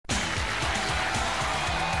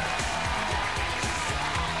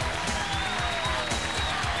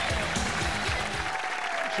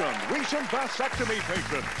Attention, recent vasectomy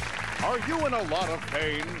patients. Are you in a lot of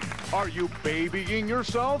pain? Are you babying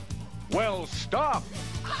yourself? Well, stop.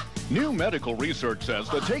 New medical research says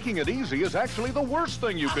that taking it easy is actually the worst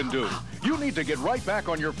thing you can do. You need to get right back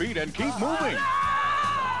on your feet and keep moving.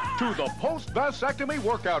 To the post-vasectomy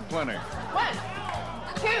workout clinic. 1,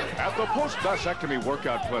 2. At the post-vasectomy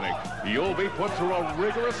workout clinic, you'll be put through a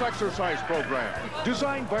rigorous exercise program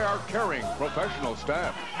designed by our caring professional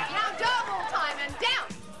staff. Now double time and down,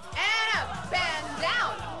 and up, and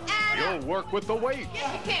down, and You'll up. work with the weight.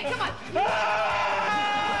 Yes, you can. Come on.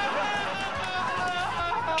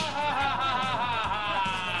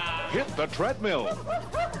 Hit the treadmill.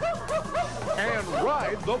 And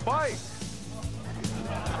ride the bike.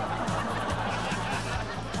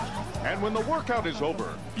 And when the workout is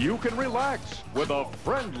over, you can relax with a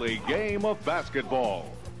friendly game of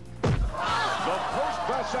basketball. The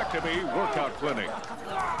post-vasectomy workout clinic.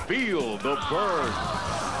 Feel the burn.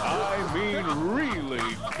 I mean, really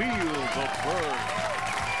feel the burn.